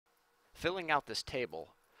Filling out this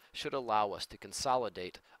table should allow us to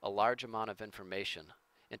consolidate a large amount of information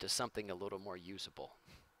into something a little more usable.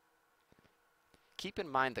 Keep in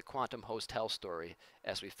mind the quantum hotel story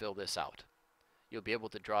as we fill this out. You'll be able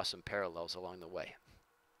to draw some parallels along the way.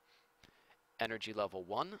 Energy level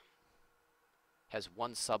 1 has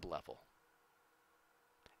one sublevel,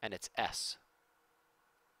 and it's S.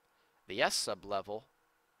 The S sublevel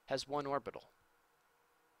has one orbital.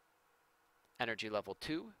 Energy level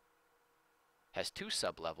 2 has two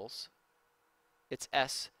sublevels. It's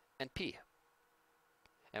S and P.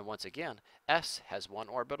 And once again, S has one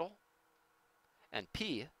orbital, and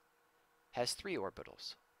P has three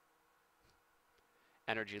orbitals.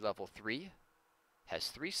 Energy level 3 has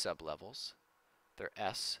three sublevels. They're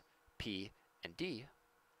S, P, and D.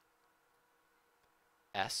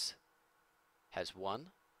 S has one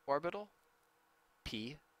orbital,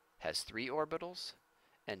 P has three orbitals,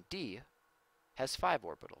 and D has five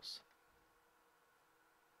orbitals.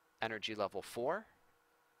 Energy level 4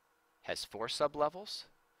 has four sublevels.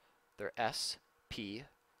 They're S, P,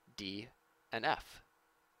 D, and F.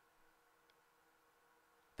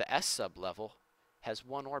 The S sublevel has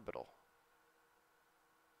one orbital.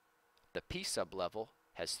 The P sublevel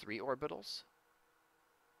has three orbitals.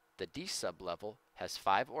 The D sublevel has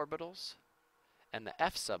five orbitals. And the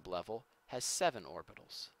F sublevel has seven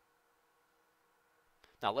orbitals.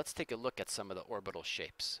 Now let's take a look at some of the orbital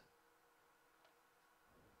shapes.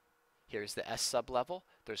 Here's the S sublevel,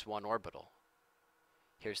 there's one orbital.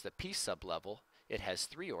 Here's the P sublevel, it has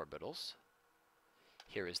three orbitals.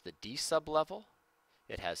 Here is the D sublevel,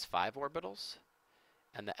 it has five orbitals.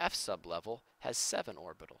 And the F sublevel has seven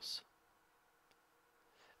orbitals.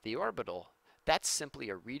 The orbital, that's simply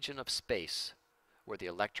a region of space where the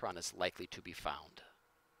electron is likely to be found.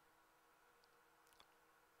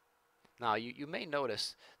 Now you may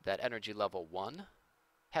notice that energy level 1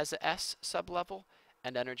 has an S sublevel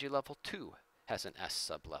and energy level 2 has an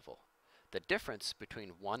S sublevel. The difference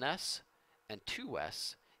between 1s and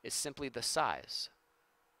 2s is simply the size.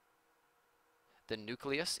 The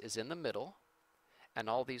nucleus is in the middle, and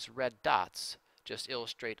all these red dots just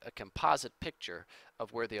illustrate a composite picture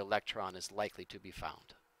of where the electron is likely to be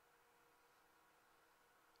found.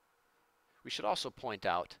 We should also point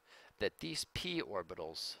out that these p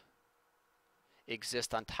orbitals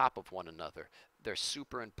exist on top of one another. They're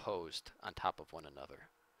superimposed on top of one another.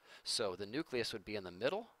 So the nucleus would be in the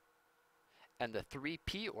middle, and the three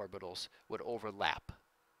p orbitals would overlap.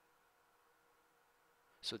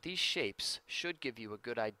 So these shapes should give you a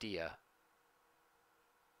good idea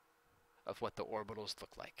of what the orbitals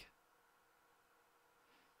look like.